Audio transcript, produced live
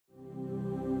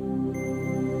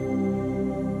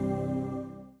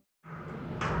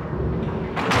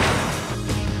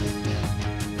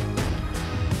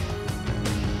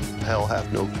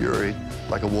wrath, no fury,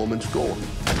 like a woman scorned.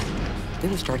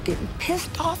 Then I started getting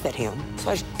pissed off at him,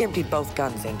 so I emptied both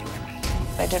guns into him.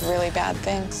 I did really bad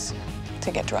things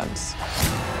to get drugs.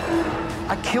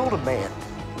 I killed a man.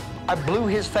 I blew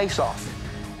his face off.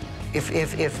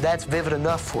 If that's vivid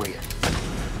enough for you.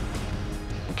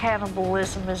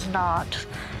 Cannibalism is not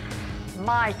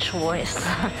my choice.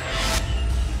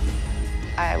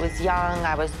 I was young,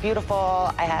 I was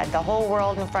beautiful, I had the whole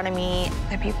world in front of me.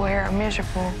 The people here are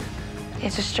miserable.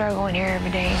 It's a struggle in here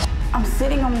every day. I'm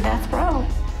sitting on death row.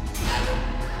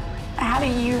 How do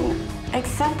you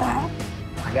accept that?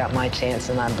 I got my chance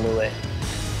and I blew it.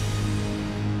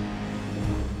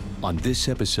 On this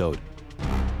episode,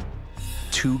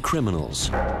 two criminals,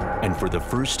 and for the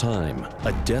first time,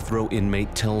 a death row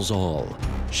inmate tells all.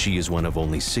 She is one of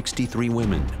only 63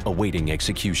 women awaiting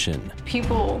execution.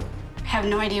 People have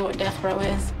no idea what death row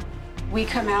is. We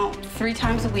come out 3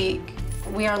 times a week.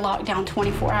 We are locked down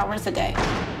 24 hours a day.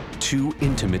 Two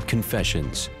intimate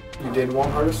confessions. You didn't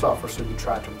want her to suffer, so you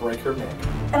tried to break her neck.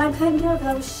 And I couldn't do it because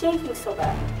I was shaking so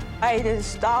bad. I didn't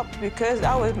stop because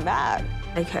I was mad.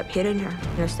 I kept hitting her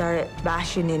and I started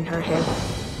bashing in her head.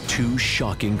 Two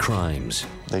shocking crimes.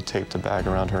 They taped a bag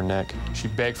around her neck. She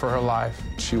begged for her life.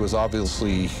 She was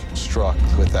obviously struck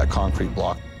with that concrete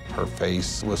block. Her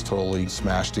face was totally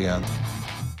smashed in.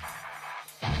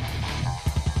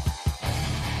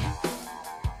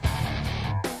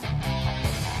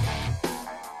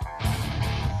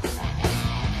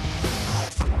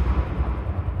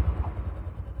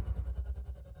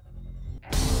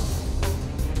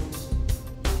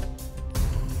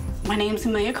 My name's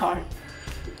Emilia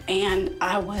and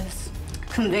I was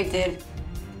convicted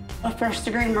of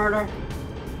first-degree murder,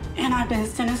 and I've been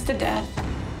sentenced to death.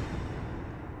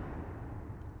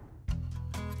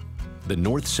 The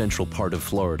north central part of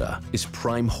Florida is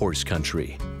prime horse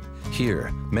country.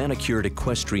 Here, manicured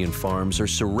equestrian farms are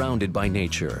surrounded by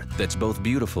nature that's both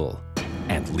beautiful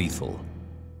and lethal.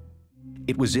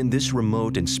 It was in this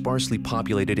remote and sparsely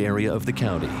populated area of the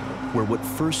county where what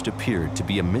first appeared to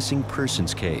be a missing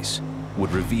persons case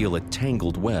would reveal a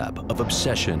tangled web of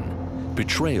obsession,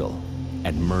 betrayal,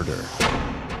 and murder.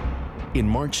 In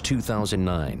March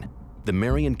 2009, the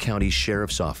Marion County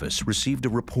Sheriff's Office received a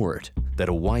report that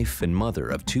a wife and mother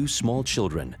of 2 small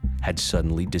children had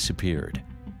suddenly disappeared.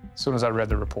 As soon as I read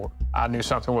the report, I knew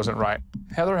something wasn't right.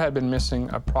 Heather had been missing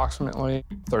approximately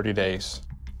 30 days.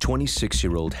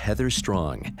 26-year-old Heather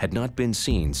Strong had not been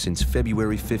seen since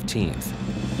February 15th,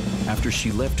 after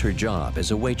she left her job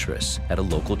as a waitress at a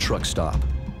local truck stop.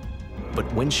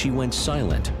 But when she went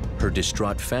silent, her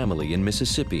distraught family in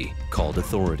Mississippi called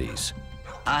authorities.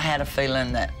 I had a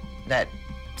feeling that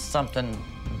something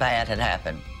bad had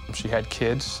happened. She had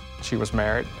kids, she was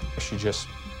married, she just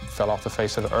fell off the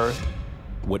face of the earth.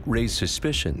 What raised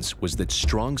suspicions was that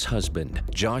Strong's husband,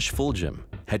 Josh Fulgham,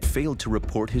 had failed to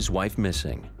report his wife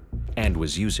missing and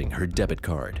was using her debit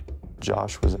card.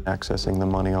 Josh was accessing the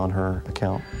money on her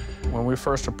account. When we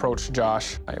first approached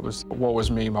Josh, it was, woe was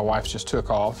me, my wife just took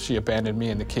off. She abandoned me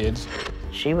and the kids.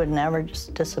 She would never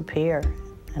just disappear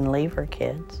and leave her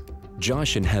kids.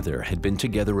 Josh and Heather had been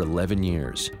together 11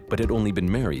 years, but had only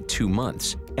been married 2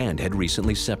 months and had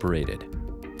recently separated.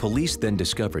 Police then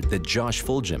discovered that Josh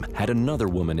Fulgham had another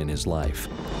woman in his life,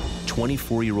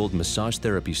 24-year-old massage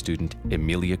therapy student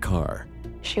Emilia Carr.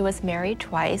 She was married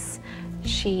twice.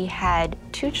 She had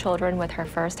 2 children with her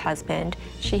first husband.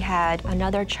 She had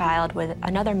another child with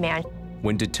another man.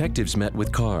 When detectives met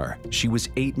with Carr, she was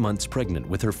 8 months pregnant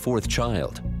with her 4th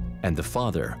child, and the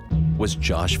father was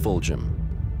Josh Fulgham.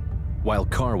 While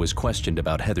Carr was questioned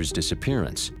about Heather's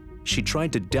disappearance, she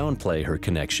tried to downplay her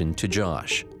connection to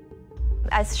Josh.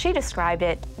 As she described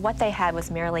it, what they had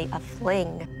was merely a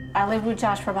fling. I lived with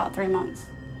Josh for about 3 months.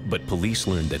 But police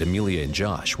learned that Emilia and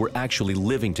Josh were actually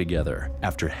living together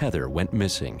after Heather went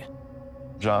missing.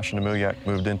 Josh and Emilia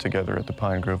moved in together at the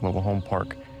Pine Grove Mobile Home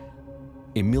Park.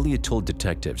 Emilia told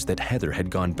detectives that Heather had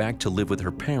gone back to live with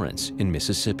her parents in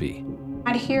Mississippi.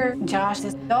 I'd hear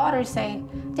Josh's daughter say,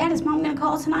 "Dad, is Mom gonna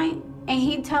call tonight?" And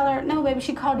he'd tell her, "No, baby,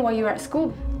 she called while you were at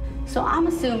school." So I'm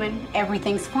assuming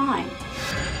everything's fine.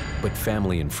 But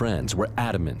family and friends were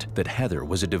adamant that Heather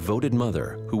was a devoted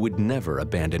mother who would never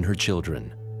abandon her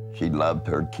children. She loved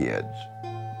her kids.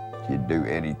 She'd do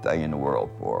anything in the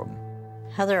world for them.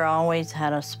 Heather always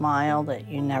had a smile that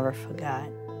you never forgot.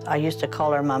 I used to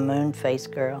call her my moon face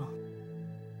girl.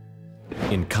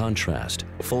 In contrast,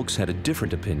 folks had a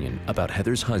different opinion about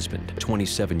Heather's husband,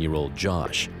 27-year-old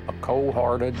Josh. A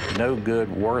cold-hearted, no good,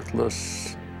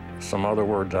 worthless, some other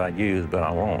words I use, but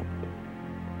I won't.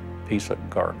 Piece of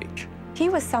garbage. He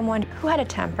was someone who had a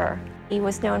temper. He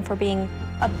was known for being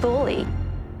a bully.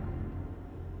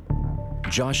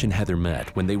 Josh and Heather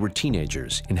met when they were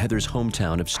teenagers in Heather's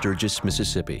hometown of Sturgis,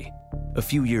 Mississippi. A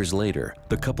few years later,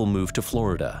 the couple moved to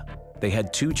Florida. They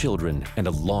had 2 children and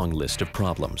a long list of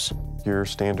problems. Your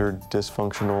standard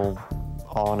dysfunctional,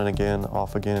 on and again,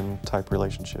 off again type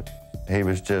relationship. He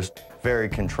was just very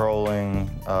controlling,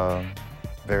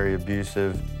 very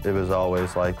abusive. It was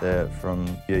always like that from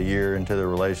a year into the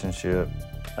relationship.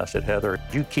 I said, Heather,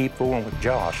 you keep fooling with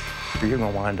Josh, or you're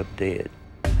gonna wind up dead.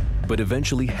 But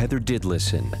eventually Heather did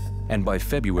listen, and by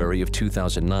February of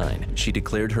 2009, she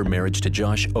declared her marriage to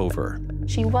Josh over.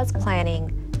 She was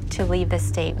planning to leave the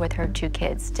state with her 2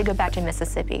 kids to go back to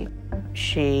Mississippi.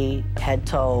 She had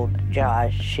told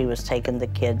Josh she was taking the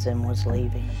kids and was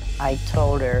leaving. I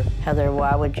told her, Heather,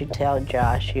 why would you tell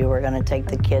Josh you were going to take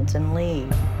the kids and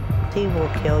leave? He will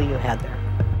kill you, Heather.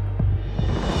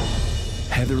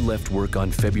 Heather left work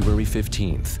on February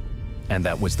 15th, and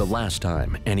that was the last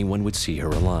time anyone would see her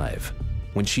alive.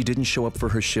 When she didn't show up for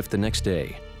her shift the next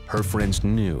day, her friends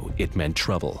knew it meant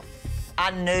trouble.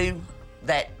 I knew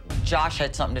that Josh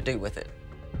had something to do with it.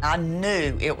 I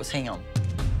knew it was him.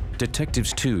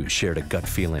 Detectives, too, shared a gut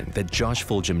feeling that Josh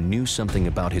Fulgham knew something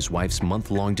about his wife's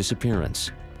month-long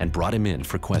disappearance and brought him in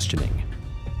for questioning.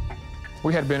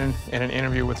 We had been in an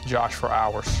interview with Josh for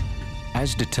hours.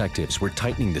 As detectives were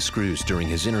tightening the screws during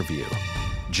his interview,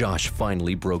 Josh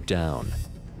finally broke down.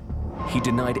 He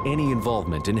denied any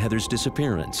involvement in Heather's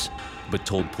disappearance, but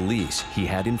told police he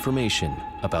had information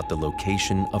about the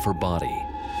location of her body.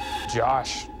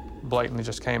 Josh blatantly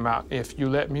just came out, if you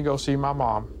let me go see my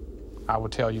mom, I will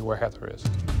tell you where Heather is.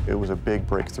 It was a big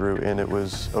breakthrough, and it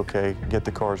was, okay, get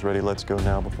the cars ready, let's go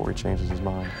now before he changes his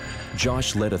mind.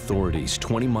 Josh led authorities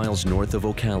 20 miles north of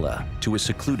Ocala to a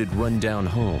secluded rundown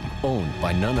home owned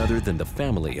by none other than the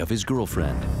family of his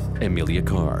girlfriend, Emilia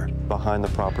Carr. Behind the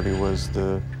property was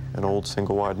an old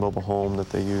single-wide mobile home that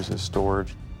they use as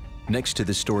storage. Next to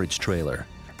the storage trailer,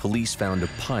 police found a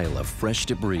pile of fresh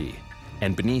debris,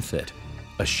 and beneath it,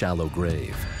 a shallow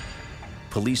grave.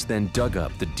 Police then dug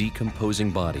up the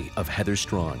decomposing body of Heather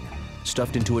Strong,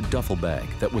 stuffed into a duffel bag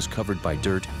that was covered by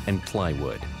dirt and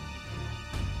plywood.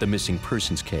 The missing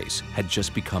persons case had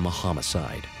just become a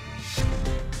homicide.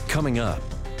 Coming up,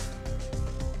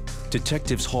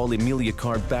 detectives haul Emilia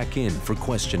Carr back in for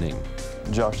questioning.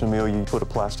 Josh and Emilia put a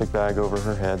plastic bag over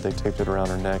her head, they taped it around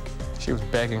her neck. She was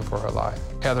begging for her life.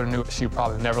 Heather knew she'd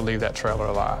probably never leave that trailer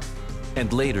alive.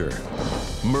 And later,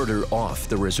 murder off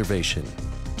the reservation.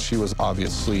 She was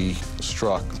obviously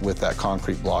struck with that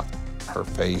concrete block. Her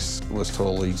face was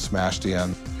totally smashed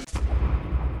in.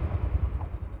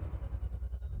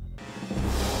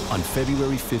 On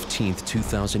February 15th,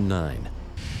 2009,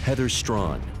 Heather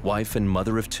Strong, wife and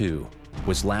mother of 2,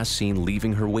 was last seen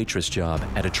leaving her waitress job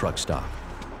at a truck stop.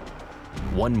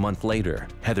 1 month later,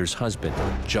 Heather's husband,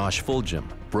 Josh Fulgham,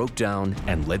 broke down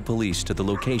and led police to the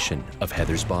location of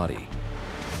Heather's body.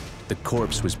 The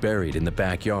corpse was buried in the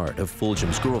backyard of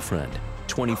Fulgham's girlfriend,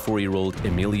 24-year-old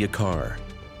Emilia Carr.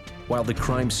 While the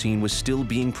crime scene was still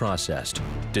being processed,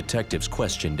 detectives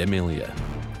questioned Emilia.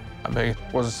 Amelia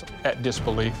was at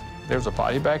disbelief. There was a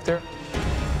body back there.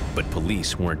 But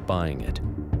police weren't buying it.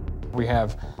 We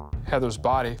have Heather's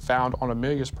body found on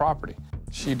Emilia's property.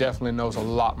 She definitely knows a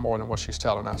lot more than what she's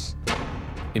telling us.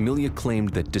 Emilia claimed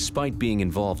that despite being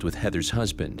involved with Heather's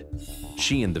husband,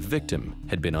 she and the victim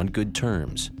had been on good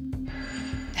terms.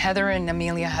 Heather and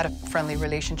Emilia had a friendly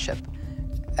relationship.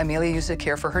 Emilia used to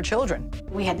care for her children.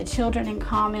 We had the children in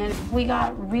common. We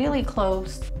got really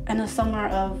close in the summer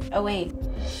of '08.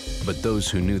 But those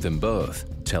who knew them both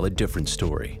tell a different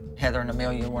story. Heather and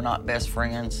Emilia were not best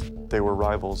friends. They were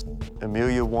rivals.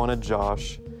 Emilia wanted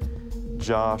Josh.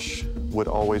 Josh would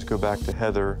always go back to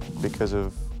Heather because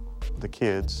of the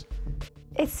kids.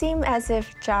 It seemed as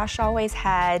if Josh always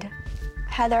had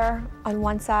Heather on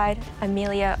one side,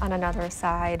 Emilia on another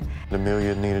side.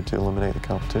 Emilia needed to eliminate the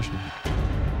competition.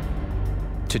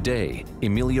 Today,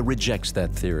 Emilia rejects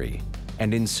that theory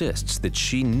and insists that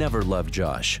she never loved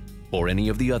Josh or any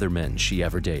of the other men she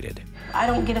ever dated. I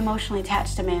don't get emotionally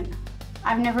attached to men.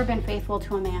 I've never been faithful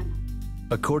to a man.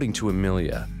 According to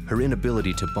Emilia, her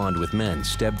inability to bond with men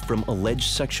stemmed from alleged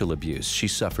sexual abuse she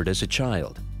suffered as a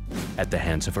child at the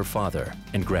hands of her father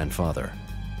and grandfather.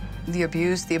 The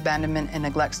abuse, the abandonment, and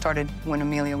neglect started when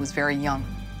Emilia was very young.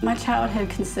 My childhood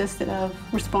consisted of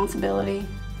responsibility,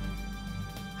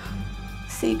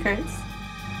 secrets,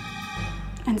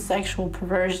 and sexual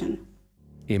perversion.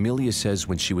 Emilia says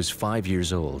when she was 5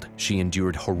 years old, she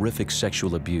endured horrific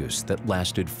sexual abuse that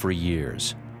lasted for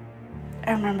years.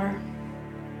 I remember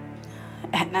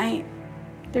at night,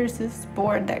 there's this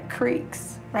board that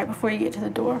creaks right before you get to the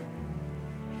door.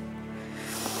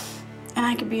 And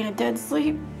I could be in a dead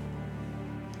sleep,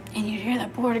 and you'd hear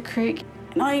that border creak,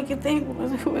 and all you could think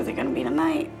was, who is it gonna be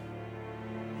tonight?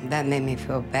 That made me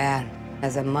feel bad.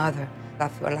 As a mother, I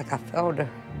felt like I failed her.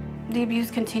 The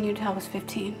abuse continued till I was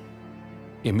 15.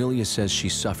 Emilia says she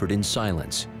suffered in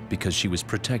silence because she was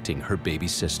protecting her baby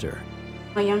sister.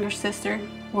 My younger sister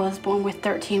was born with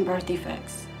 13 birth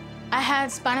defects. I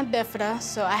had spina bifida,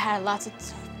 so I had lots of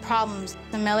problems.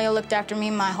 Emilia looked after me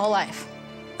my whole life.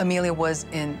 Emilia was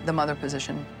in the mother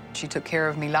position. She took care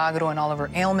of Milagro and all of her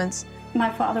ailments.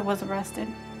 My father was arrested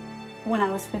when I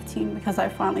was 15 because I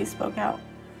finally spoke out.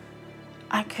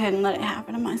 I couldn't let it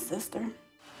happen to my sister.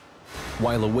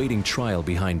 While awaiting trial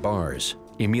behind bars,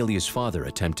 Emilia's father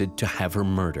attempted to have her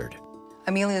murdered.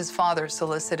 Emilia's father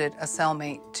solicited a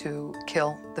cellmate to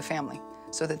kill the family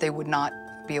so that they would not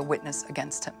be a witness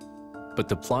against him. But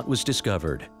the plot was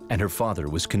discovered, and her father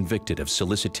was convicted of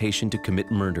solicitation to commit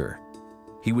murder.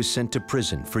 He was sent to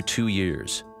prison for 2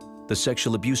 years. The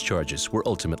sexual abuse charges were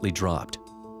ultimately dropped.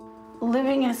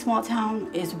 Living in a small town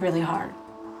is really hard.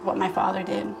 What my father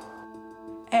did,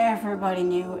 everybody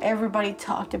knew, everybody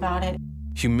talked about it.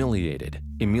 Humiliated,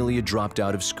 Emilia dropped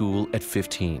out of school at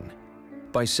 15.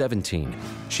 By 17,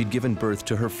 she'd given birth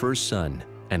to her first son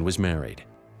and was married.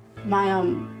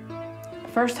 My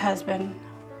first husband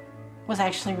was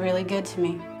actually really good to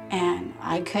me, and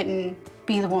I couldn't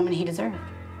be the woman he deserved.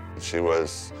 She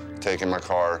was taking my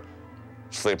car,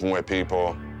 sleeping with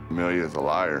people. Emilia's a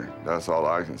liar. That's all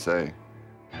I can say.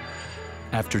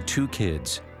 After 2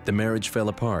 kids, the marriage fell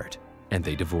apart and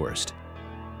they divorced.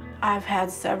 I've had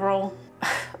several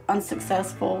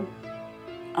unsuccessful,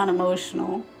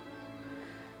 unemotional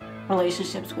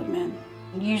relationships with men.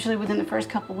 Usually within the first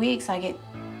couple weeks, I get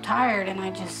tired and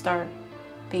I just start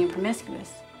being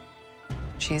promiscuous.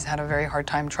 She's had a very hard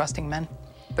time trusting men,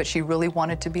 but she really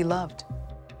wanted to be loved.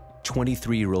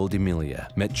 23-year-old Emilia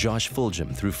met Josh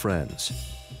Fulgham through friends.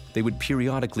 They would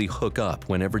periodically hook up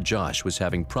whenever Josh was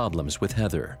having problems with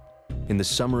Heather. In the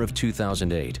summer of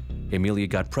 2008, Emilia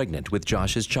got pregnant with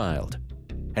Josh's child.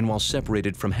 And while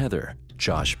separated from Heather,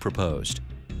 Josh proposed.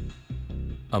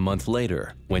 A month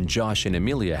later, when Josh and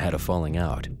Emilia had a falling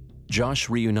out, Josh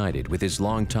reunited with his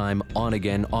longtime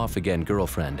on-again, off-again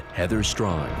girlfriend, Heather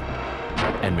Strong,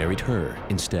 and married her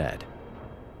instead.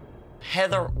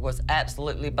 Heather was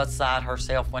absolutely beside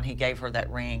herself when he gave her that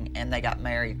ring and they got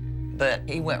married, but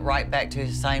he went right back to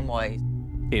his same ways.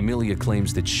 Emilia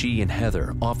claims that she and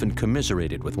Heather often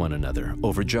commiserated with one another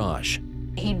over Josh.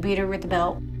 He'd beat her with the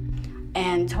belt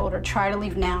and told her, try to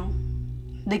leave now.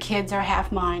 The kids are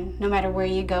half mine. No matter where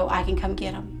you go, I can come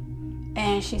get them.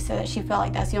 And she said that she felt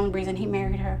like that's the only reason he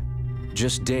married her.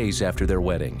 Just days after their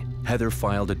wedding, Heather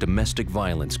filed a domestic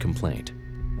violence complaint.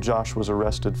 Josh was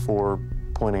arrested for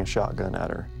pointing a shotgun at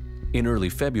her. In early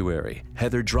February,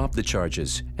 Heather dropped the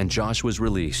charges and Josh was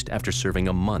released after serving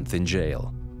a month in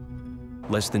jail.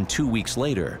 Less than 2 weeks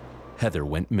later, Heather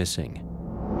went missing.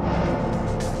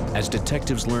 As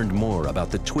detectives learned more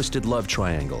about the twisted love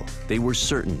triangle, they were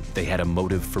certain they had a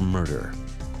motive for murder.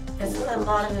 A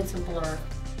lot of it's a blur.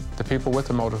 The people with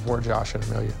the motive were Josh and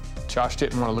Emilia. Josh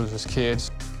didn't want to lose his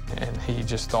kids, and he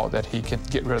just thought that he could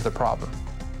get rid of the problem.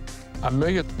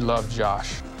 Emilia loved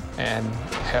Josh, and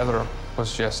Heather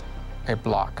was just a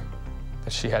block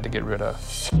that she had to get rid of.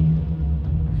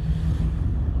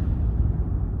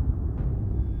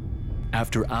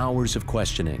 After hours of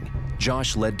questioning,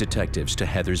 Josh led detectives to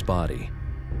Heather's body.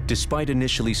 Despite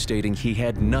initially stating he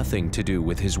had nothing to do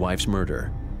with his wife's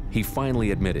murder, he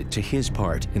finally admitted to his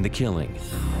part in the killing,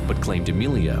 but claimed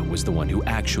Emilia was the one who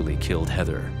actually killed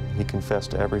Heather. He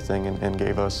confessed to everything and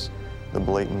gave us the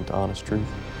blatant, honest truth.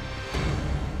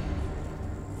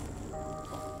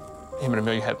 Him and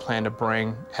Emilia had planned to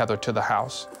bring Heather to the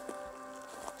house.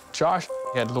 Josh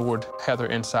had lured Heather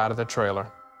inside of the trailer.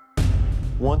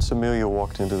 Once Emilia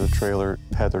walked into the trailer,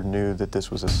 Heather knew that this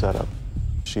was a setup.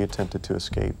 She attempted to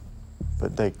escape,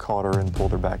 but they caught her and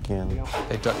pulled her back in.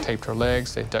 They duct taped her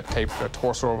legs, they duct taped her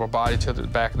torso of her body to the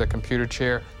back of the computer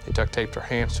chair, they duct taped her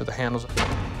hands to the handles.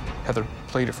 Heather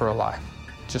pleaded for her life.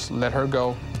 Just let her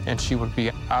go and she would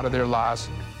be out of their lives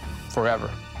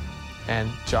forever. And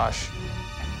Josh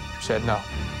said, no,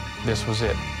 this was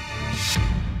it.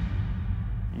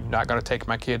 You're not gonna take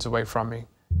my kids away from me.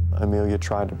 Emilia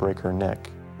tried to break her neck,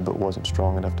 but wasn't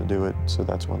strong enough to do it, so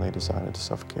that's when they decided to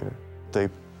suffocate her. They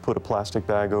put a plastic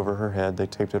bag over her head, they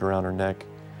taped it around her neck,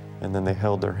 and then they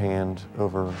held their hand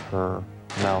over her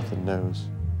mouth and nose.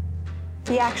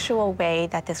 The actual way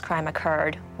that this crime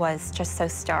occurred was just so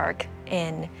stark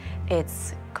in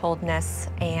its coldness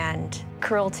and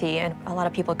cruelty, and a lot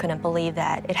of people couldn't believe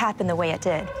that it happened the way it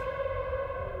did.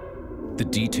 The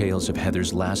details of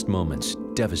Heather's last moments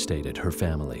devastated her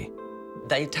family.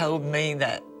 They told me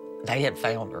that they had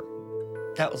found her.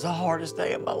 That was the hardest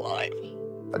day of my life.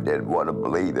 I didn't want to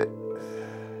believe it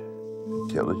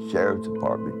until the sheriff's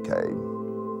department came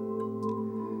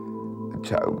and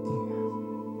told me.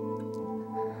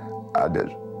 I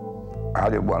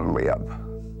didn't want to live.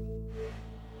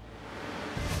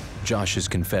 Josh's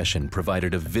confession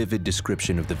provided a vivid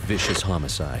description of the vicious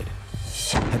homicide.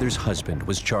 Heather's husband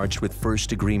was charged with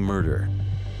first-degree murder,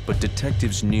 but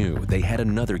detectives knew they had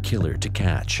another killer to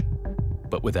catch.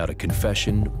 But without a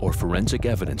confession or forensic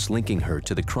evidence linking her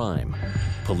to the crime,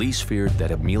 police feared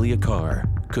that Emilia Carr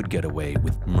could get away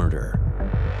with murder.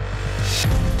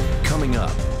 Coming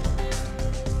up,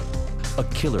 a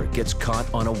killer gets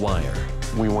caught on a wire.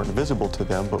 We weren't visible to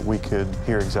them, but we could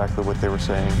hear exactly what they were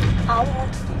saying. I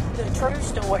want the true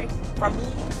story from you.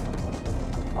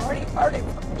 I already heard it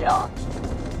from Josh.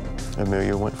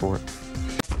 Emilia went for it.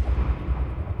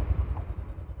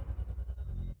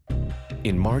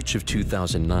 In March of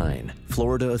 2009,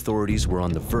 Florida authorities were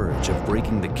on the verge of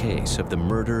breaking the case of the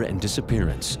murder and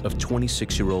disappearance of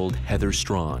 26-year-old Heather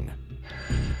Strong.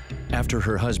 After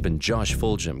her husband, Josh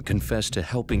Fulgham, confessed to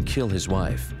helping kill his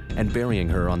wife and burying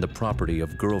her on the property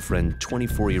of girlfriend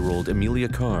 24-year-old Emilia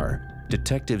Carr,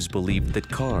 detectives believed that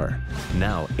Carr,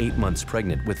 now 8 months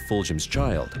pregnant with Fulgham's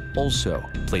child, also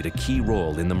played a key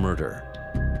role in the murder.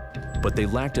 But they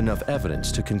lacked enough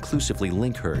evidence to conclusively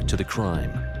link her to the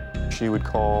crime. She would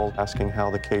call asking how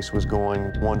the case was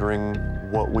going, wondering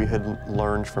what we had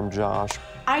learned from Josh.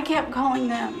 I kept calling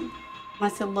them. I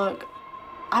said, look,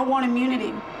 I want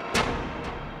immunity.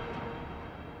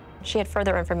 She had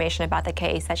further information about the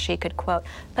case that she could, quote,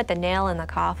 put the nail in the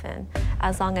coffin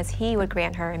as long as he would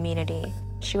grant her immunity.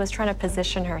 She was trying to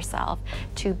position herself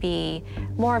to be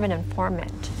more of an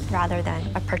informant rather than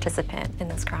a participant in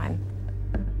this crime.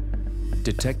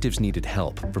 Detectives needed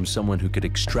help from someone who could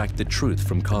extract the truth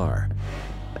from Carr.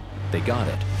 They got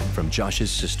it from Josh's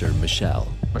sister, Michelle.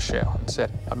 Michelle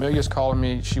said, Emilia's calling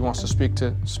me. She wants to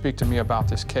speak to me about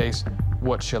this case.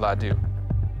 What shall I do?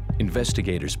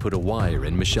 Investigators put a wire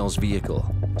in Michelle's vehicle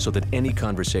so that any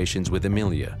conversations with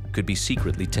Emilia could be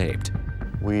secretly taped.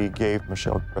 We gave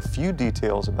Michelle a few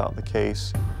details about the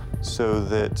case so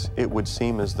that it would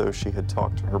seem as though she had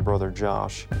talked to her brother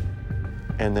Josh,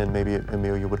 and then maybe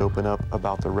Emilia would open up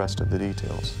about the rest of the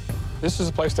details. This is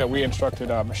a place that we instructed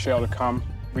Michelle to come.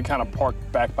 We kind of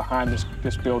parked back behind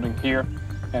this building here,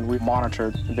 and we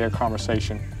monitored their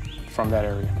conversation from that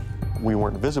area. We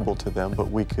weren't visible to them, but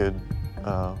we could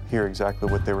hear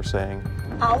exactly what they were saying.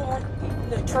 I want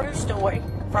the true story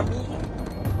from you.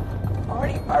 I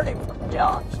already heard it from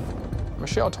Josh.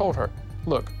 Michelle told her,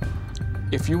 look,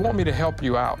 if you want me to help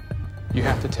you out, you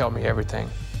have to tell me everything.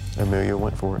 Emilia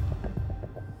went for it.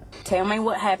 Tell me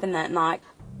what happened that night.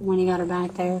 When he got her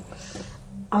back there,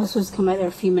 I was supposed to come back there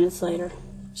a few minutes later.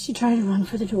 She tried to run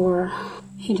for the door.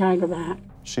 He dragged her back.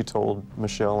 She told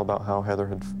Michelle about how Heather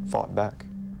had fought back.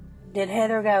 Did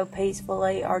Heather go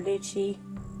peacefully, or did she?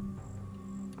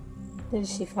 Did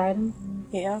she fight him?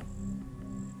 Yeah.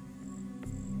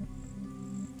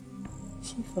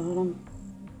 She fought him.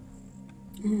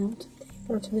 And taped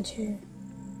her to the chair.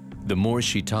 The more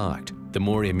she talked, the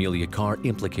more Emilia Carr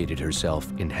implicated herself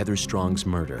in Heather Strong's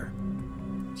murder.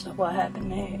 So what happened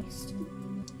next?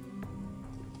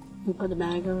 We put the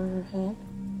bag over her head.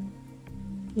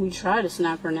 We tried to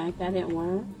snap her neck. That didn't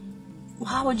work.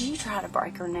 Why would you try to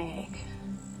break her neck?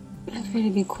 I tried to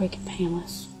be quick and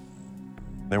painless.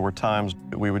 There were times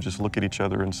that we would just look at each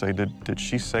other and say, did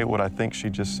she say what I think she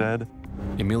just said?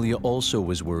 Emilia also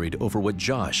was worried over what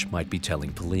Josh might be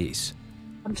telling police.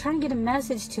 I'm trying to get a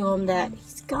message to him that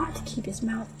he's got to keep his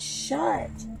mouth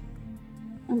shut.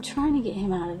 I'm trying to get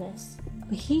him out of this.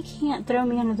 But he can't throw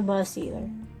me under the bus either.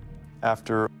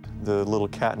 After the little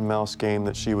cat and mouse game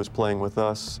that she was playing with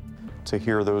us, to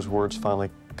hear those words finally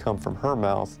come from her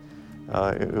mouth,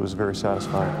 it was very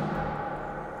satisfying.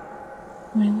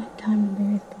 When I went down and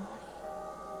buried the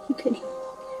body, he couldn't even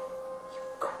look at it. He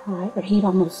would cry, or he'd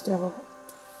almost throw up.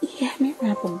 He had me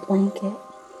wrap a blanket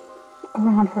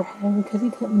around her head because he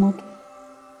couldn't look at it.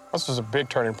 This was a big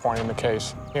turning point in the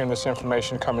case. Hearing this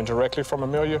information coming directly from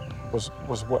Emilia was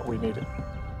what we needed.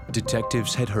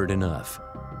 Detectives had heard enough.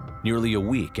 Nearly a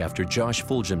week after Josh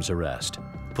Fulgham's arrest,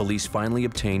 police finally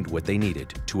obtained what they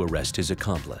needed to arrest his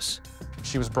accomplice.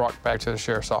 She was brought back to the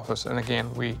sheriff's office, and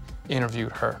again, we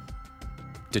interviewed her.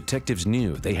 Detectives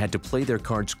knew they had to play their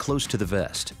cards close to the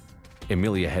vest.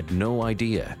 Emilia had no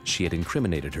idea she had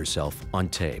incriminated herself on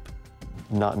tape.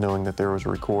 Not knowing that there was a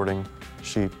recording,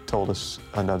 she told us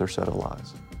another set of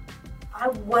lies. I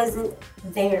wasn't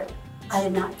there. I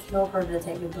did not kill her,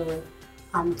 Detective Billy.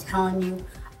 I'm telling you,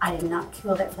 I did not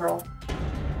kill that girl.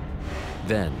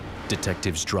 Then,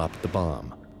 detectives dropped the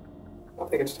bomb. I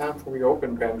think it's time for we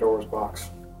open Pandora's box,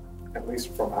 at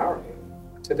least from our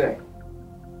end. Today,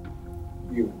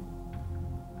 you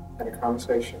had a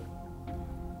conversation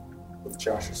with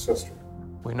Josh's sister.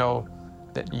 We know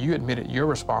that you admitted your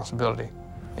responsibility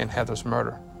in Heather's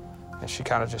murder, and she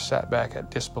kind of just sat back at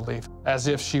disbelief, as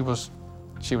if she was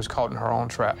caught in her own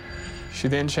trap. She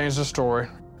then changed the story.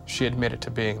 She admitted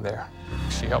to being there.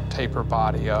 She helped tape her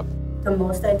body up. The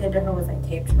most I did to her was I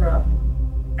taped her up,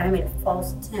 and I made a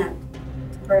false attempt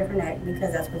to break her neck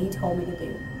because that's what he told me to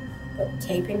do. But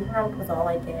taping her up was all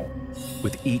I did.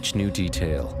 With each new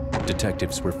detail,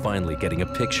 detectives were finally getting a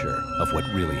picture of what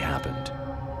really happened.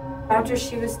 After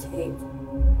she was taped,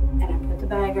 and I put the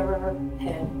bag over her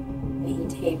head, and he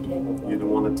taped it. You're the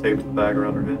one that taped the bag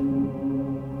around her head?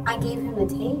 I gave him the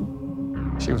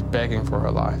tape. She was begging for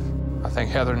her life. I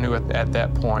think Heather knew at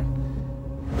that point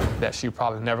that she'd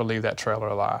probably never leave that trailer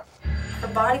alive. Her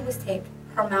body was taped.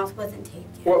 Her mouth wasn't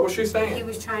taped yet. What was she saying? He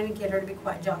was trying to get her to be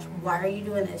quiet. Josh, why are you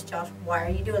doing this? Josh, why are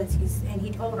you doing this? And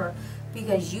he told her,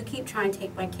 because you keep trying to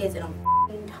take my kids and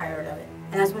I'm tired of it.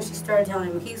 And that's when she started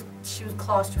telling him she was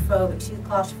claustrophobic. She was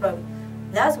claustrophobic.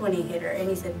 That's when he hit her and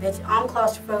he said, bitch, I'm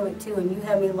claustrophobic too and you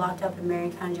have me locked up in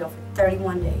Marion County Jail for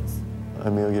 31 days.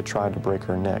 Emilia tried to break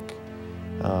her neck.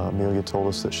 Emilia told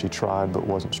us that she tried but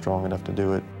wasn't strong enough to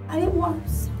do it. I didn't want her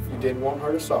to suffer. You didn't want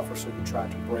her to suffer, so you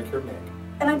tried to break her neck.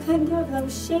 And I couldn't do it because I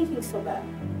was shaking so bad.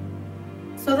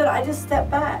 So that I just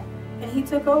stepped back and he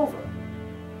took over.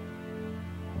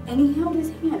 And he held his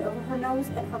hand over her nose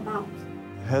and her mouth.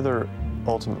 Heather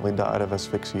ultimately died of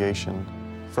asphyxiation.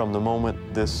 From the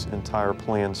moment this entire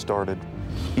plan started,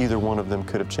 either one of them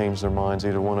could have changed their minds,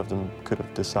 either one of them could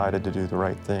have decided to do the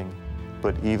right thing.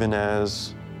 But even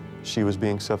as she was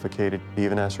being suffocated,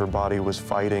 even as her body was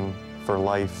fighting for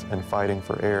life and fighting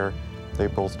for air, they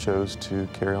both chose to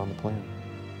carry on the plan.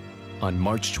 On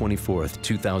March 24th,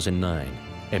 2009,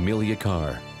 Emilia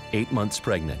Carr, 8 months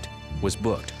pregnant, was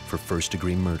booked for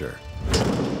first-degree murder.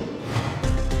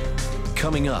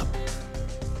 Coming up,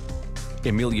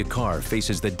 Emilia Carr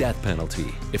faces the death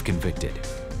penalty if convicted.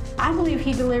 I believe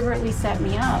he deliberately set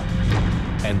me up.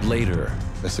 And later,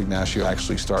 Miss Ignacio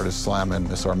actually started slamming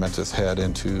Miss Armenta's head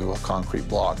into a concrete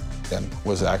block and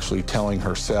was actually telling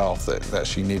herself that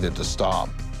she needed to stop,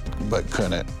 but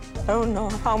couldn't. I don't know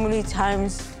how many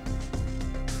times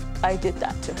I did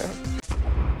that to her.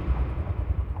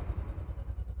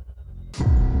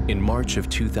 In March of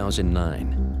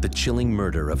 2009, the chilling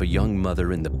murder of a young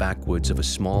mother in the backwoods of a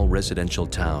small residential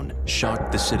town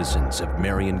shocked the citizens of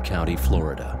Marion County,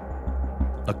 Florida.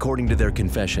 According to their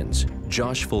confessions,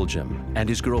 Josh Fulgham and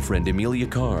his girlfriend Emilia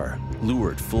Carr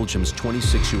lured Fulgham's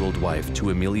 26-year-old wife to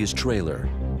Emilia's trailer,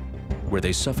 where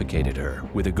they suffocated her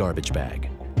with a garbage bag.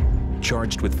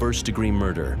 Charged with first-degree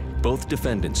murder, both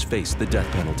defendants faced the death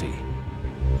penalty.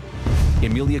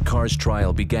 Emilia Carr's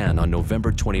trial began on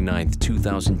November 29,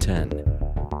 2010.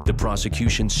 The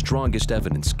prosecution's strongest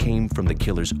evidence came from the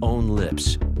killer's own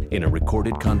lips in a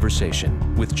recorded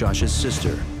conversation with Josh's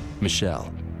sister,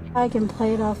 Michelle. I can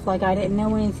play it off like I didn't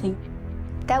know anything.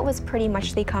 That was pretty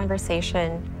much the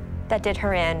conversation that did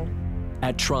her in.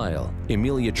 At trial,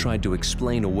 Emilia tried to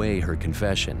explain away her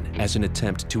confession as an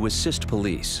attempt to assist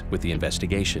police with the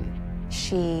investigation.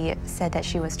 She said that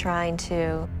she was trying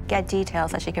to get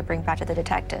details that she could bring back to the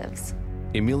detectives.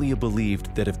 Emilia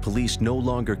believed that if police no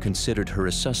longer considered her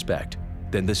a suspect,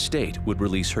 then the state would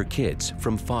release her kids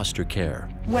from foster care.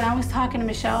 When I was talking to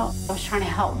Michelle, I was trying to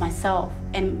help myself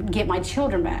and get my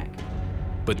children back.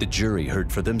 But the jury heard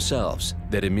for themselves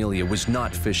that Emilia was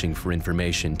not fishing for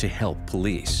information to help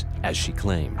police, as she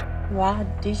claimed. Why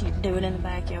did you do it in the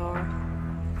backyard?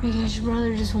 Because your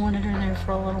brother just wanted her there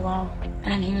for a little while,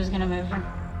 and then he was gonna move her.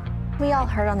 We all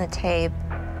heard on the tape,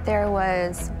 there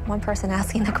was one person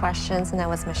asking the questions, and that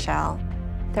was Michelle.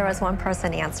 There was one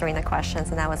person answering the questions,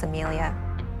 and that was Emilia.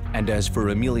 And as for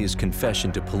Emilia's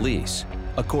confession to police,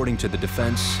 according to the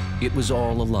defense, it was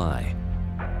all a lie.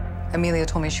 Emilia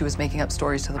told me she was making up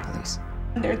stories to the police.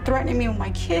 They're threatening me with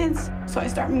my kids, so I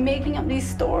start making up these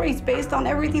stories based on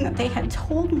everything that they had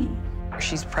told me.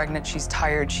 She's pregnant, she's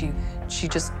tired, she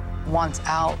just wants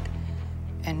out,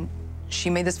 and she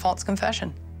made this false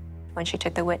confession. When she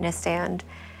took the witness stand,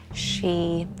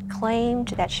 she claimed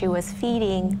that she was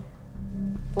feeding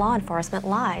law enforcement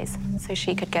lies so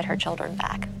she could get her children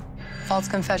back. False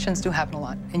confessions do happen a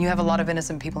lot, and you have a lot of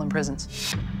innocent people in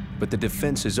prisons. But the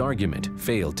defense's argument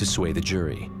failed to sway the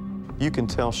jury. You can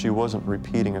tell she wasn't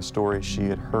repeating a story she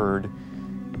had heard.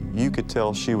 You could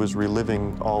tell she was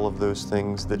reliving all of those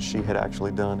things that she had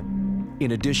actually done.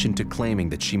 In addition to claiming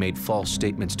that she made false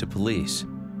statements to police,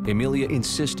 Emilia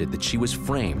insisted that she was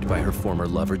framed by her former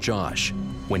lover, Josh,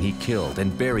 when he killed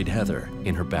and buried Heather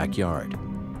in her backyard.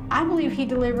 I believe he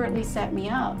deliberately set me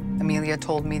up. Emilia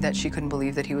told me that she couldn't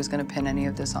believe that he was going to pin any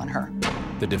of this on her.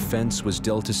 The defense was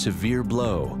dealt a severe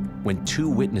blow when 2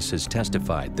 witnesses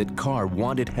testified that Carr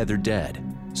wanted Heather dead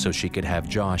so she could have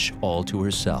Josh all to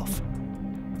herself.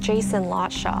 Jason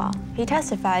Lotshaw, he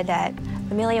testified that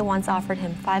Emilia once offered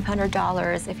him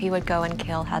 $500 if he would go and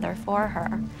kill Heather for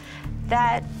her.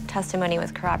 That testimony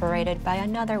was corroborated by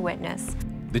another witness.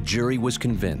 The jury was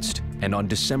convinced, and on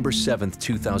December 7th,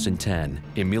 2010,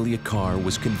 Emilia Carr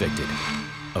was convicted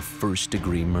of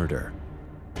first-degree murder.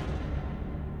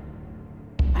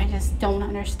 I just don't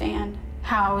understand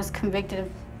how I was convicted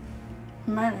of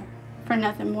murder for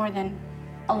nothing more than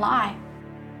a lie.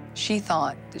 She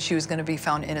thought that she was going to be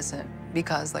found innocent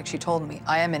because, like she told me,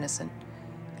 I am innocent,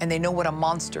 and they know what a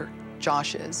monster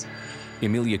Josh is.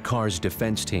 Emilia Carr's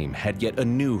defense team had yet a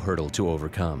new hurdle to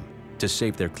overcome to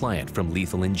save their client from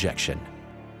lethal injection.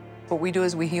 What we do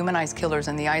is we humanize killers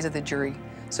in the eyes of the jury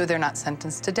so they're not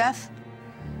sentenced to death.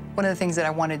 One of the things that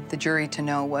I wanted the jury to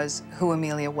know was who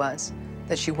Emilia was,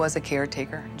 that she was a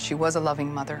caretaker, she was a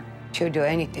loving mother. She would do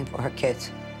anything for her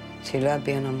kids. She loved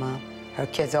being a mom. Her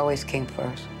kids always came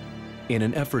first. In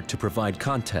an effort to provide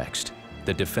context,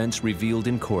 the defense revealed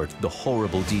in court the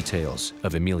horrible details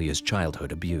of Emilia's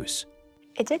childhood abuse.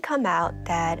 It did come out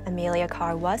that Emilia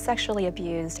Carr was sexually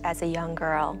abused as a young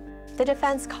girl. The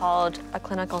defense called a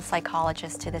clinical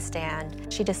psychologist to the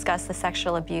stand. She discussed the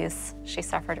sexual abuse she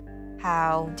suffered,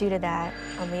 how due to that,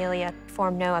 Emilia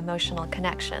formed no emotional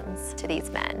connections to these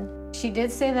men. She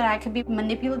did say that I could be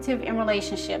manipulative in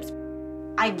relationships.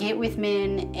 I get with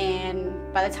men,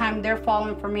 and by the time they're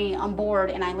falling for me, I'm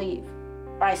bored and I leave,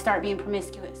 or I start being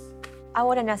promiscuous. I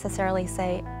wouldn't necessarily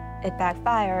say it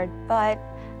backfired, but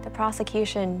the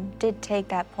prosecution did take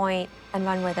that point and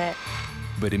run with it.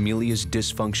 But Emilia's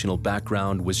dysfunctional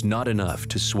background was not enough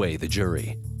to sway the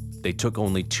jury. They took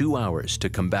only 2 hours to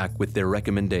come back with their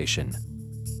recommendation.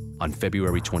 On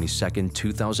February 22,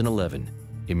 2011,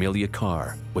 Emilia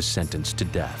Carr was sentenced to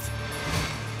death.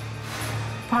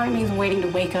 Part of me is waiting to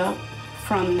wake up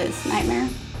from this nightmare.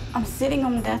 I'm sitting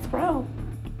on death row.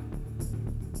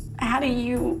 How do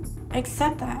you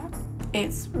accept that?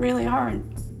 It's really hard.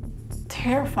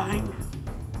 Terrifying.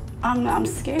 I'm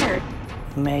scared.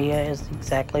 Emilia is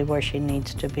exactly where she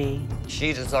needs to be.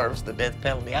 She deserves the death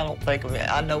penalty. I don't think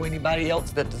I know anybody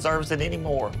else that deserves it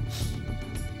anymore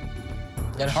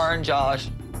than her and Josh.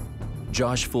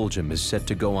 Josh Fulgham is set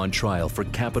to go on trial for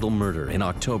capital murder in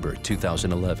October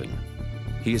 2011.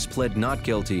 He has pled not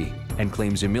guilty and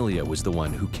claims Emilia was the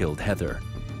one who killed Heather.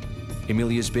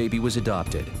 Emilia's baby was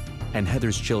adopted, and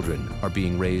Heather's children are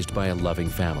being raised by a loving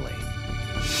family.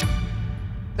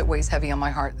 It weighs heavy on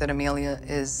my heart that Emilia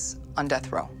is on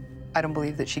death row. I don't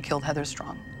believe that she killed Heather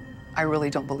Strong. I really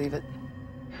don't believe it.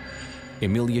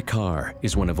 Emilia Carr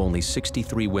is one of only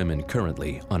 63 women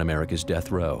currently on America's death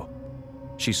row.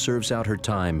 She serves out her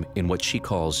time in what she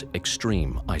calls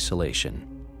extreme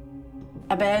isolation.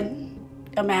 A bed,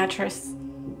 a mattress,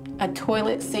 a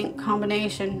toilet sink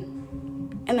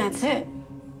combination, and that's it.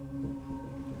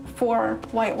 4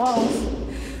 white walls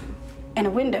and a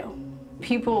window.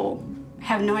 People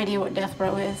have no idea what death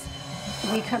row is.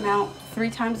 We come out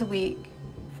 3 times a week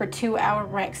for 2-hour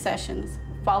rec sessions,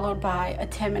 followed by a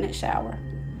 10-minute shower.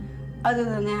 Other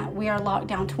than that, we are locked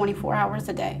down 24 hours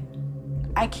a day.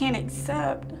 I can't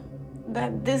accept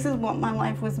that this is what my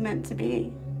life was meant to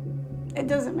be. It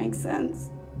doesn't make sense.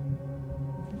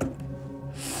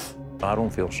 I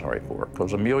don't feel sorry for her,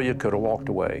 because Emilia could have walked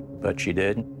away, but she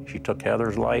didn't. She took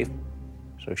Heather's life,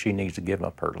 so she needs to give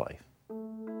up her life.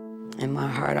 In my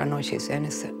heart, I know she's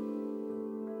innocent.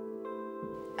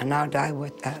 And I'll die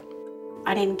with that.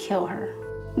 I didn't kill her.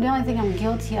 The only thing I'm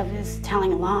guilty of is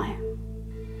telling a lie.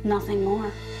 Nothing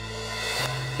more.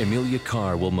 Emilia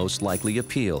Carr will most likely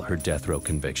appeal her death row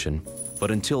conviction, but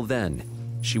until then,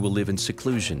 she will live in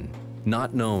seclusion,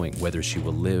 not knowing whether she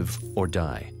will live or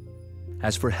die.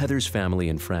 As for Heather's family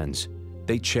and friends,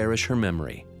 they cherish her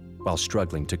memory while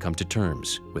struggling to come to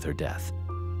terms with her death.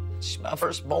 She's my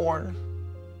firstborn,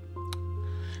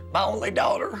 my only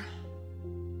daughter.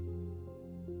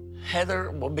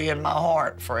 Heather will be in my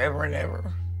heart forever and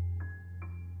ever.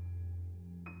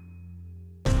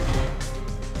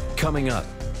 Coming up,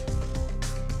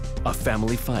 a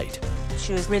family fight.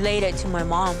 She was related to my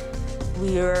mom.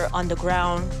 We were on the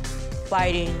ground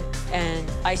fighting, and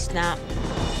I snapped.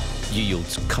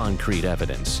 Yields concrete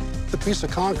evidence. The piece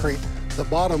of concrete, the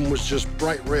bottom was just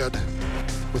bright red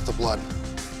with the blood.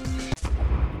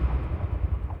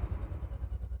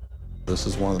 This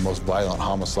is one of the most violent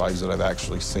homicides that I've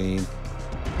actually seen.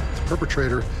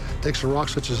 perpetrator takes a rock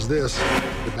such as this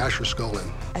to bash her skull in.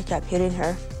 I kept hitting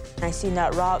her. I seen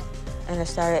that rock, and I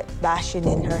started bashing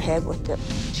in her head with it.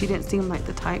 She didn't seem like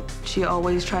the type. She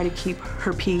always tried to keep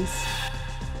her peace.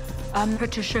 I'm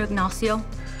Patricia Ignacio.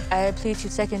 I plead to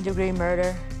second-degree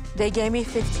murder. They gave me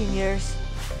 15 years.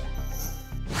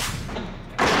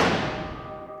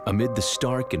 Amid the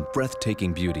stark and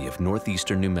breathtaking beauty of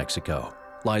northeastern New Mexico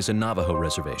lies a Navajo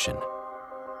reservation.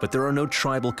 But there are no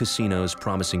tribal casinos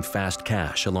promising fast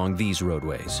cash along these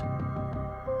roadways.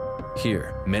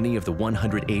 Here, many of the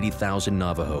 180,000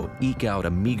 Navajo eke out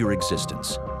a meager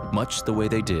existence, much the way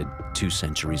they did 2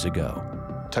 centuries ago.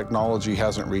 Technology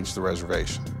hasn't reached the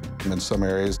reservation. In some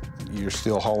areas, you're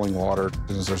still hauling water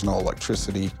because there's no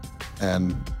electricity,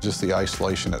 and just the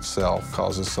isolation itself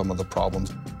causes some of the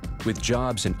problems. With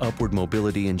jobs and upward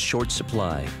mobility in short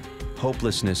supply,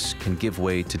 hopelessness can give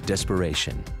way to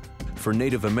desperation. For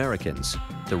Native Americans,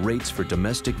 the rates for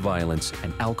domestic violence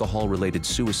and alcohol-related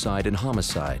suicide and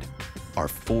homicide are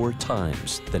 4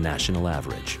 times the national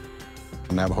average.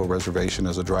 The Navajo Reservation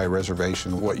is a dry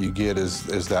reservation. What you get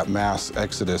is that mass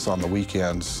exodus on the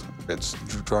weekends. It's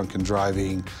drunken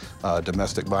driving,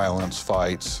 domestic violence,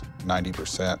 fights.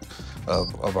 90%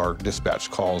 of our dispatch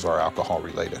calls are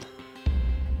alcohol-related.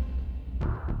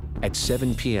 At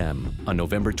 7 p.m. on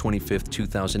November 25,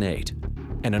 2008,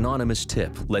 an anonymous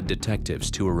tip led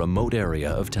detectives to a remote area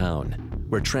of town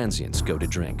where transients go to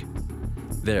drink.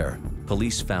 There,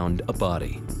 police found a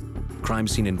body. Crime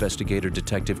scene investigator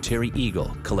Detective Terry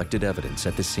Eagle collected evidence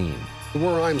at the scene.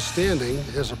 Where I'm standing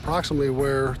is approximately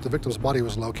where the victim's body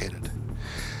was located.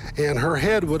 And her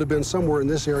head would have been somewhere in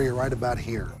this area right about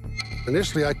here.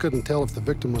 Initially, I couldn't tell if the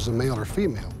victim was a male or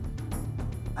female.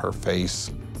 Her face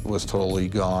was totally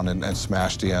gone and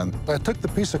smashed in. I took the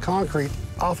piece of concrete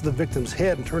off the victim's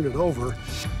head and turned it over.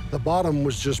 The bottom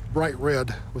was just bright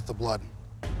red with the blood.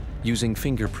 Using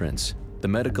fingerprints, the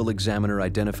medical examiner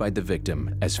identified the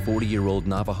victim as 40-year-old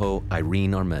Navajo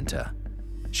Irene Armenta.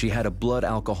 She had a blood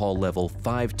alcohol level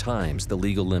 5 times the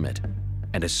legal limit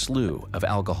and a slew of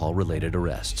alcohol-related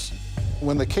arrests.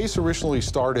 When the case originally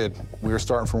started, we were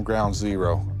starting from ground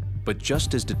zero. But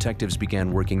just as detectives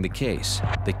began working the case,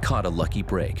 they caught a lucky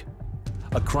break.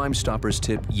 A Crime Stoppers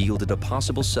tip yielded a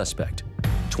possible suspect,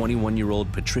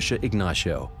 21-year-old Patricia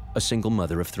Ignacio, a single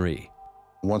mother of 3.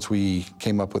 Once we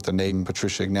came up with the name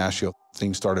Patricia Ignacio,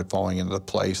 things started falling into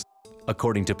place.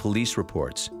 According to police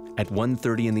reports, at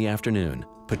 1:30 in the afternoon,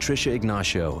 Patricia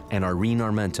Ignacio and Irene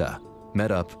Armenta met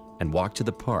up and walked to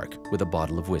the park with a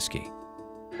bottle of whiskey.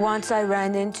 Once I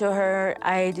ran into her,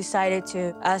 I decided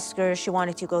to ask her if she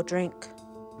wanted to go drink.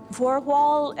 For a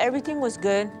while, everything was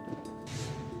good.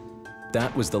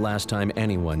 That was the last time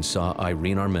anyone saw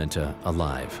Irene Armenta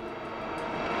alive.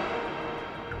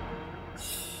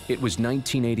 It was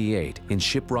 1988 in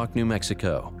Shiprock, New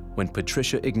Mexico, when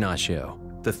Patricia Ignacio,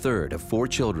 the third of 4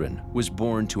 children, was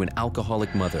born to an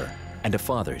alcoholic mother and a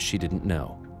father she didn't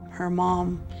know. Her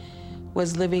mom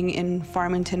was living in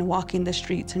Farmington, walking the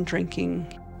streets and drinking.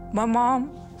 My mom,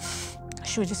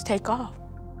 she would just take off.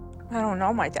 I don't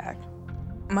know my dad.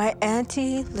 My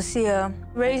auntie, Lucia,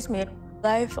 raised me.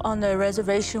 Life on the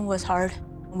reservation was hard.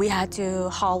 We had to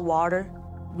haul water.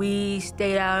 We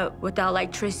stayed out without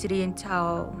electricity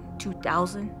until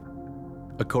 2000.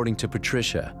 According to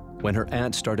Patricia, when her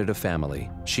aunt started a family,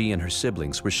 she and her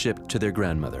siblings were shipped to their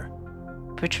grandmother.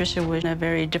 Patricia was a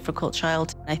very difficult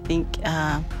child. I think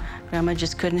Grandma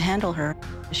just couldn't handle her.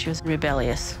 She was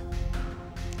rebellious.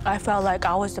 I felt like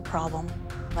I was the problem.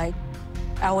 Like,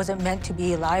 I wasn't meant to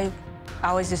be alive.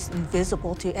 I was just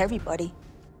invisible to everybody.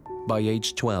 By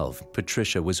age 12,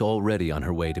 Patricia was already on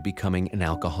her way to becoming an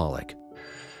alcoholic.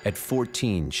 At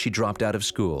 14, she dropped out of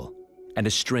school, and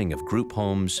a string of group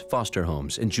homes, foster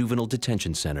homes, and juvenile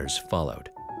detention centers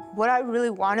followed. What I really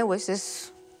wanted was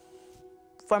just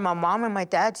for my mom and my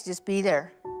dad to just be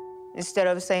there, instead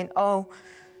of saying, oh,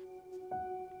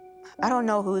 I don't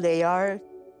know who they are.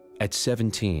 At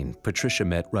 17, Patricia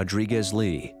met Rodriguez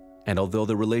Lee, and although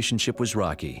the relationship was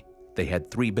rocky, they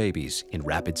had 3 babies in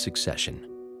rapid succession.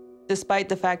 Despite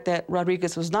the fact that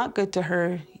Rodriguez was not good to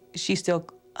her, she still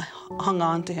hung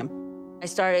on to him. I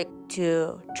started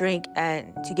to drink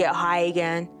and to get high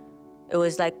again. It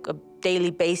was like a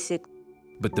daily basic.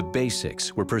 But the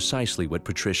basics were precisely what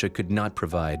Patricia could not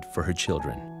provide for her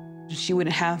children. She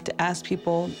wouldn't have to ask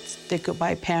people if they could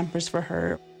buy Pampers for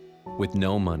her. With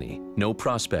no money, no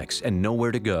prospects, and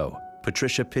nowhere to go,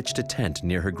 Patricia pitched a tent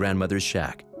near her grandmother's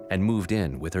shack and moved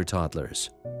in with her toddlers.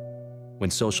 When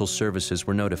social services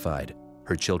were notified,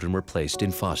 her children were placed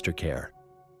in foster care.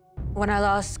 When I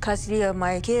lost custody of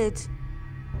my kids,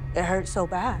 it hurt so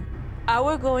bad. I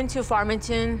would go into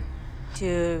Farmington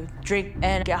to drink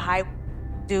and get high,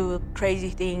 do crazy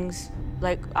things,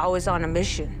 like I was on a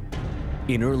mission.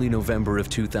 In early November of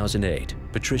 2008,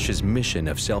 Patricia's mission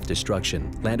of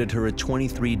self-destruction landed her a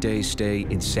 23-day stay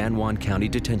in San Juan County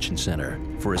Detention Center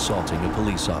for assaulting a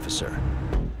police officer.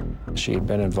 She had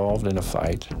been involved in a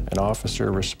fight. An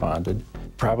officer responded,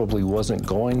 probably wasn't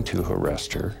going to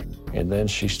arrest her, and then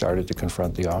she started to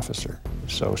confront the officer.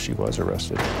 So she was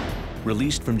arrested.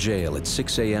 Released from jail at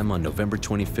 6 a.m. on November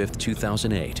 25,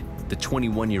 2008, the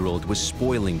 21-year-old was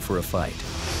spoiling for a fight.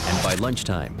 And by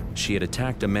lunchtime, she had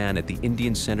attacked a man at the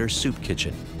Indian Center soup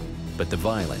kitchen. But the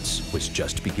violence was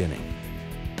just beginning.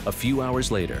 A few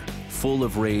hours later, full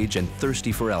of rage and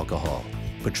thirsty for alcohol,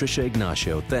 Patricia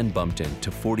Ignacio then bumped into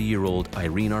 40-year-old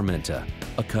Irene Armenta,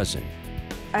 a cousin.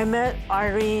 I met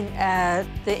Irene at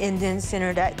the Indian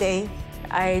Center that day.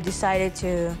 I decided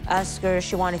to ask her if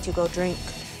she wanted to go drink.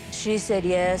 She said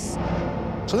yes.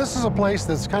 So this is a place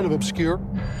that's kind of obscure.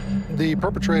 The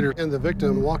perpetrator and the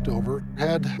victim walked over,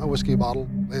 had a whiskey bottle,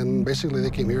 and basically they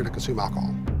came here to consume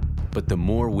alcohol. But the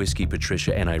more whiskey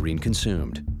Patricia and Irene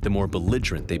consumed, the more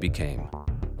belligerent they became.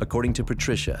 According to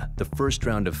Patricia, the first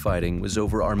round of fighting was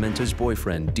over Armenta's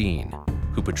boyfriend, Dean,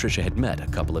 who Patricia had met a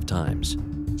couple of times.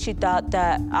 She thought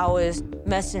that I was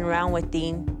messing around with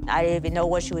Dean. I didn't even know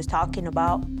what she was talking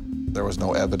about. There was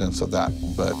no evidence of that,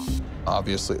 but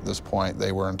obviously at this point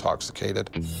they were intoxicated.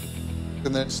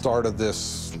 And then it started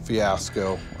this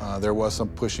fiasco. There was some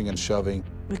pushing and shoving.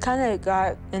 We kind of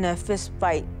got in a fist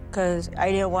fight because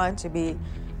I didn't want to be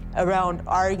around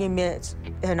arguments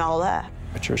and all that.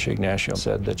 Patricia Ignacio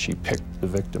said that she picked the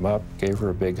victim up, gave her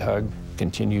a big hug,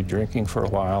 continued drinking for a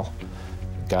while,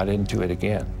 got into it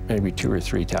again, maybe 2 or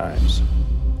 3 times.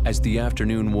 As the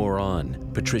afternoon wore on,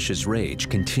 Patricia's rage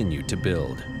continued to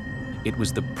build. It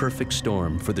was the perfect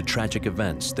storm for the tragic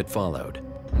events that followed.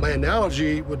 My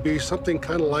analogy would be something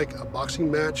kind of like a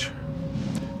boxing match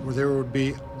where there would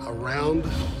be a round,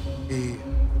 the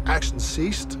action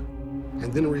ceased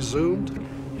and then resumed.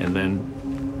 And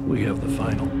then we have the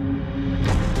final.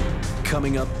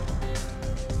 Coming up,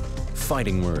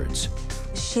 fighting words.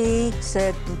 She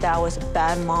said that I was a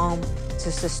bad mom,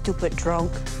 just a stupid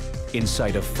drunk.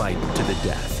 Inside a fight to the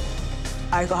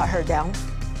death. I got her down.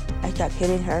 I kept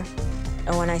hitting her.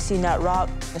 And when I seen that rock,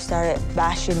 I started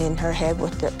bashing in her head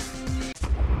with it.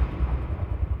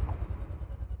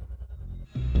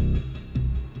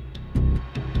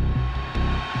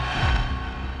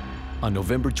 On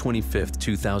November 25,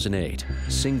 2008,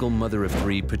 single mother of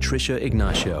 3 Patricia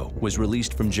Ignacio was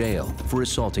released from jail for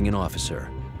assaulting an officer.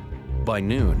 By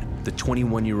noon, the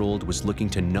 21-year-old was looking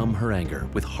to numb her anger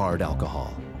with hard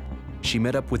alcohol. She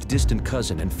met up with distant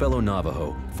cousin and fellow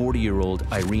Navajo, 40-year-old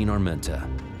Irene Armenta.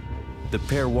 The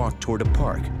pair walked toward a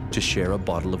park to share a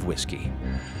bottle of whiskey.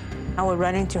 I would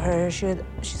run into her.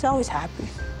 She's always happy.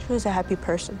 She was a happy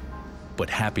person. But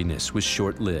happiness was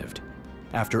short-lived.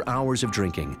 After hours of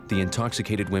drinking, the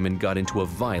intoxicated women got into a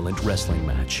violent wrestling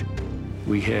match.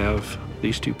 We have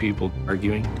these 2 people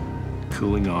arguing,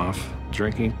 cooling off,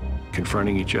 drinking,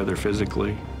 confronting each other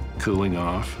physically, cooling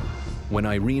off. When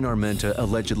Irene Armenta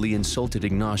allegedly insulted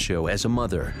Ignacio as a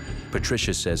mother,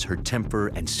 Patricia says her temper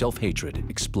and self-hatred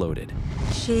exploded.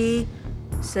 She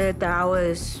said that I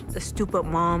was a stupid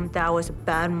mom, that I was a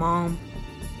bad mom.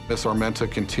 Miss Armenta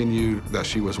continued that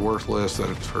she was worthless, that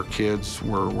her kids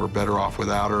were better off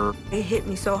without her. It hit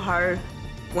me so hard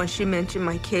when she mentioned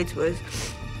my kids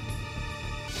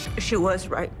she was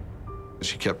right.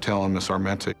 She kept telling Miss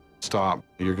Armenta, stop,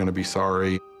 you're gonna be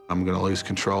sorry, I'm gonna lose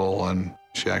control, and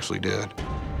she actually did.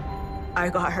 I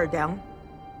got her down.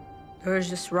 There was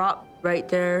this rock right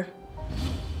there,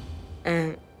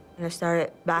 and I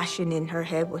started bashing in her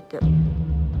head with it.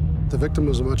 The victim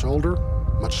was much older,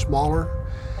 much smaller,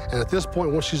 and at this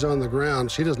point, once she's on the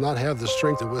ground, she does not have the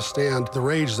strength to withstand the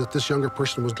rage that this younger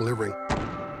person was delivering.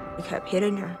 I kept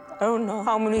hitting her. I don't know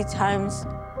how many times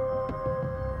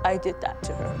I did that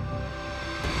to her.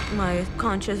 My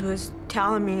conscience was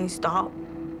telling me, stop,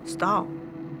 stop.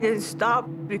 I didn't stop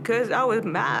because I was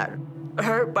mad,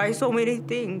 hurt by so many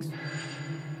things.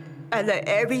 I let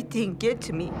everything get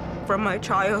to me from my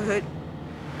childhood.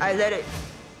 I let it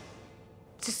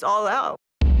just all out.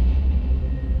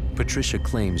 Patricia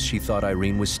claims she thought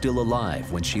Irene was still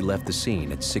alive when she left the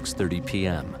scene at 6:30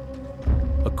 p.m.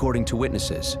 According to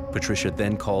witnesses, Patricia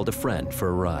then called a friend for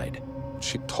a ride.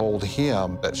 She told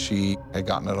him that she had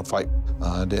gotten in a fight,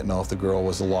 didn't know if the girl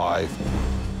was alive.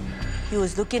 He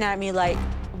was looking at me like,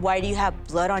 why do you have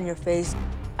blood on your face?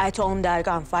 I told him that I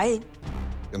got in a fight.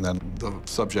 And then the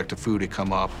subject of food had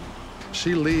come up.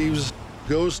 She leaves,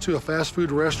 goes to a fast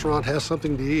food restaurant, has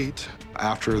something to eat.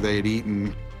 After they'd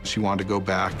eaten, She wanted to go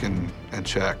back and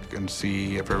check and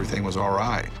see if everything was all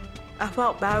right. I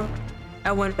felt bad.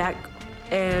 I went back,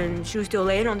 and she was still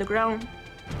laying on the ground.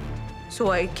 So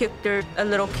I kicked her a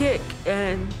little kick,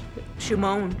 and she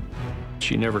moaned.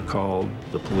 She never called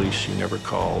the police. She never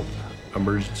called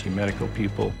emergency medical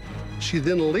people. She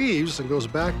then leaves and goes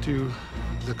back to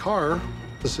the car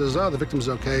and says, the victim's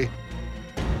okay.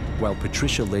 While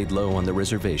Patricia laid low on the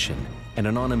reservation, an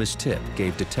anonymous tip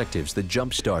gave detectives the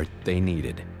jump start they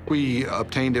needed. We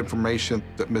obtained information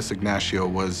that Miss Ignacio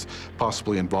was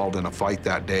possibly involved in a fight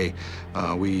that day.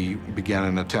 We began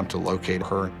an attempt to locate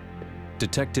her.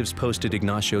 Detectives posted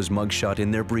Ignacio's mugshot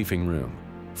in their briefing room.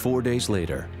 4 days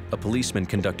later, a policeman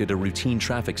conducted a routine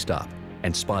traffic stop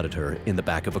and spotted her in the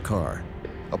back of a car.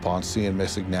 Upon seeing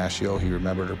Miss Ignacio, he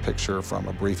remembered her picture from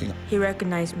a briefing. He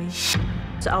recognized me.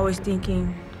 So I was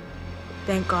thinking,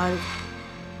 thank God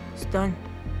it's done.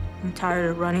 I'm tired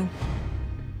of running.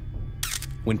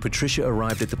 When Patricia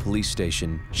arrived at the police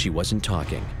station, she wasn't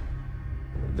talking.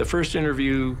 The first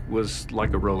interview was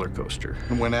like a roller coaster.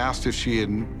 When asked if she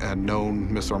had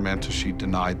known Miss Armenta, she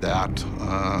denied that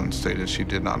and stated she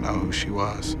did not know who she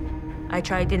was. I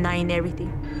tried denying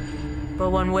everything,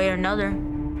 but one way or another,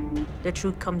 the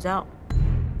truth comes out.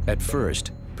 At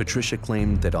first, Patricia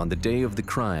claimed that on the day of the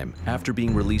crime, after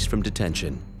being released from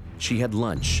detention, she had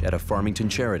lunch at a Farmington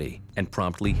charity and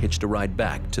promptly hitched a ride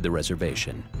back to the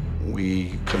reservation.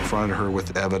 We confronted her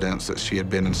with evidence that she had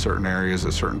been in certain areas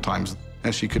at certain times,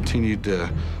 and she continued to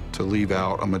leave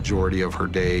out a majority of her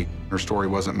day. Her story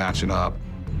wasn't matching up.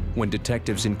 When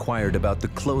detectives inquired about the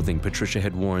clothing Patricia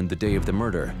had worn the day of the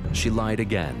murder, she lied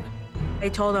again. I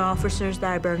told the officers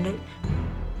that I burned it,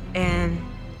 and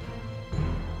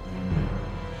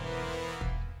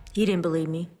he didn't believe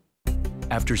me.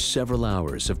 After several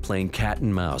hours of playing cat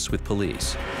and mouse with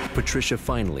police, Patricia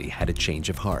finally had a change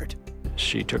of heart.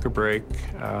 She took a break,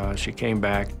 she came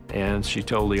back, and she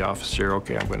told the officer,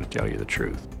 okay, I'm going to tell you the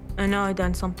truth. I know I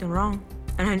done something wrong,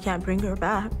 and I can't bring her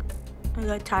back. I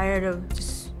got tired of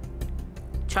just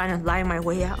trying to lie my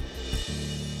way out.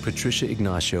 Patricia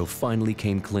Ignacio finally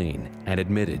came clean and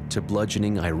admitted to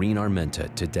bludgeoning Irene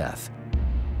Armenta to death.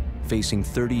 Facing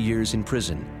 30 years in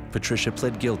prison, Patricia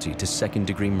pled guilty to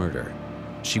second-degree murder.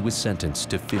 She was sentenced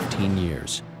to 15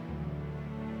 years.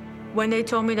 When they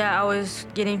told me that I was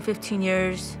getting 15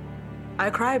 years, I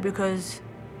cried because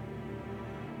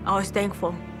I was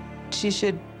thankful. She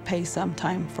should pay some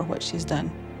time for what she's done.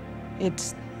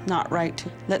 It's not right to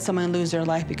let someone lose their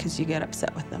life because you get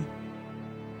upset with them.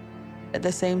 At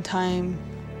the same time,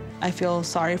 I feel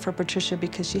sorry for Patricia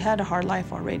because she had a hard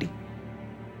life already.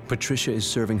 Patricia is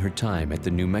serving her time at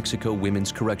the New Mexico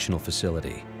Women's Correctional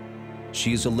Facility.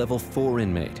 She is a level 4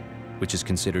 inmate, which is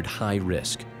considered high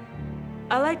risk.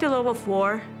 I like the level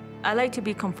 4. I like to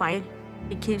be confined.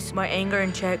 It keeps my anger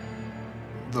in check.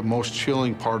 The most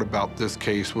chilling part about this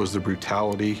case was the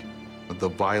brutality, the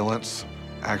violence,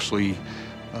 actually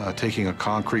taking a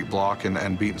concrete block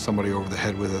and beating somebody over the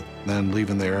head with it, then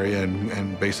leaving the area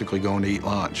and basically going to eat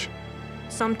lunch.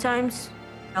 Sometimes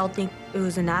I'll think it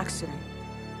was an accident.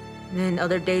 And then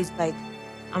other days, like,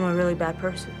 I'm a really bad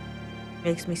person. It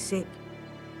makes me sick.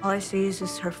 All I see is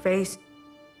just her face.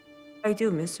 I do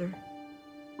miss her.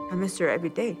 I miss her every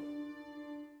day.